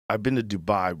I've been to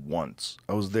Dubai once.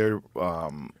 I was there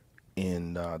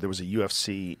there was a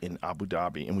UFC in Abu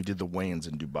Dhabi, and we did the weigh-ins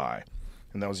in Dubai.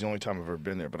 And that was the only time I've ever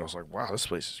been there. But I was like, wow, this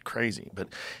place is crazy. But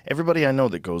everybody I know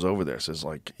that goes over there says,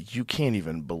 like, you can't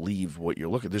even believe what you're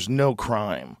looking at. There's no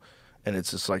crime. And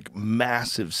it's this, like,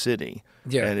 massive city.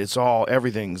 Yeah. And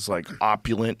everything's, like,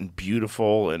 opulent and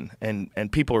beautiful.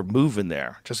 And people are moving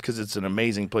there just because it's an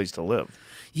amazing place to live.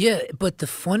 Yeah, but the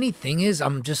funny thing is,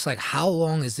 I'm just like, how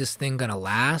long is this thing going to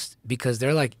last? Because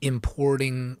they're, like,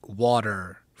 importing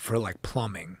water for, like,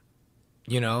 plumbing,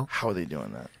 you know? How are they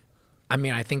doing that? I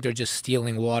mean, I think they're just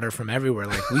stealing water from everywhere,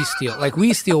 like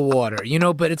we steal water, you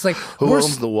know. But it's like, who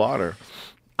owns the water?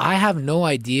 I have no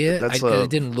idea. I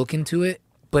didn't look into it,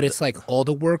 but it's like all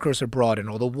the workers are brought in,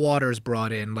 all the water is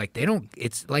brought in. Like they don't.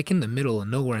 It's like in the middle of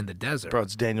nowhere in the desert. Bro,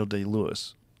 it's Daniel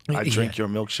Day-Lewis. I drink your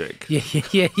milkshake.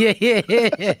 Yeah.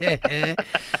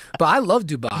 But I love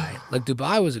Dubai. Like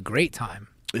Dubai was a great time.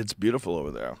 It's beautiful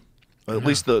over there. At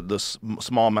least the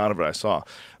small amount of it I saw.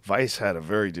 Vice had a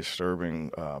very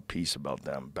disturbing piece about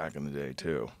them back in the day,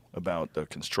 too, about the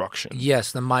construction.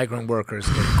 Yes, the migrant workers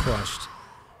getting crushed.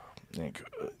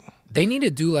 They need to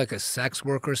do like a sex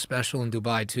worker special in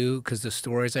Dubai, too, because the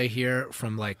stories I hear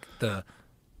from like the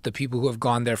people who have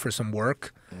gone there for some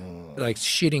work, like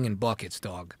shitting in buckets,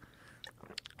 dog.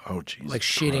 Oh, Jesus Like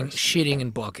Christ. shitting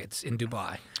in buckets in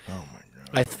Dubai. Oh,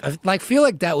 my God. I feel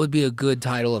like that would be a good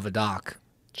title of a doc.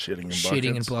 Shitting in buckets?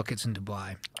 Shitting in buckets in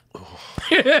Dubai.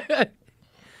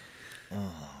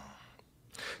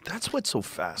 That's what's so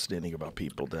fascinating about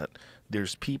people, that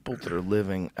there's people that are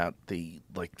living at the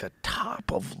top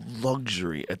of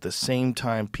luxury at the same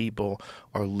time people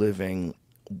are living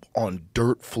on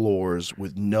dirt floors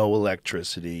with no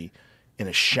electricity in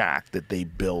a shack that they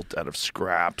built out of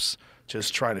scraps,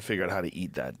 just trying to figure out how to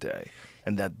eat that day.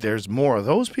 And that there's more of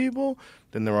those people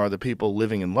than there are the people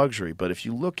living in luxury. But if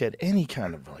you look at any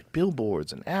kind of like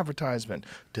billboards and advertisement,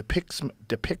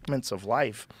 depictments of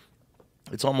life,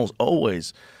 it's almost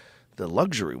always the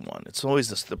luxury one. It's always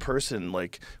the person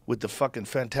like with the fucking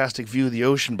fantastic view of the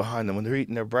ocean behind them when they're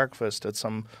eating their breakfast at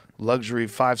some luxury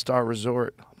 5-star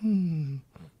resort.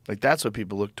 Like that's what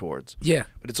people look towards. Yeah.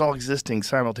 But it's all existing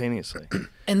simultaneously.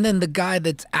 And then the guy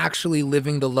that's actually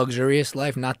living the luxurious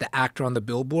life, not the actor on the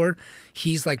billboard,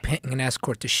 he's like paying an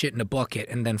escort to shit in a bucket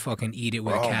and then fucking eat it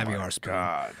with a caviar spoon.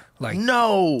 God. Like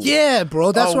no. Yeah,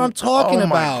 bro, that's what I'm talking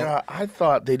about. God. I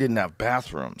thought they didn't have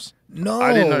bathrums. No.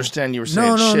 I didn't understand you were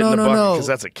saying shit in a bucket because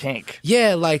that's a kink.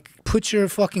 Yeah, like put your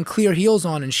fucking clear heels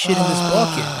on and shit in this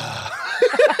bucket.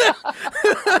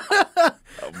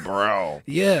 Oh, bro.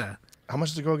 Yeah. How much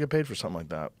does a girl get paid for something like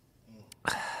that?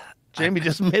 Jamie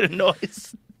just made a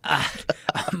noise.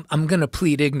 I'm going to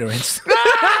plead ignorance.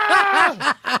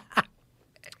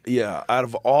 Yeah, out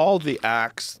of all the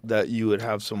acts that you would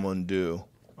have someone do,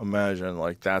 imagine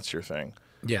like that's your thing.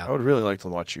 Yeah. I would really like to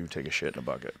watch you take a shit in a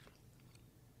bucket.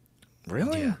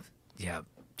 Really? Yeah. Yeah.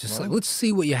 Just like, let's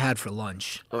see what you had for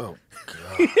lunch. Oh,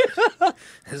 God.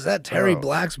 Is that Terry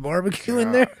Black's barbecue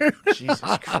in there? Jesus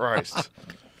Christ.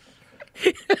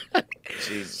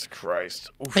 Jesus Christ.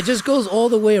 Oof. It just goes all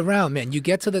the way around, man. You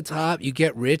get to the top, you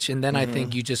get rich, and then I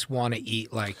think you just want to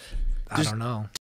eat like, I don't know.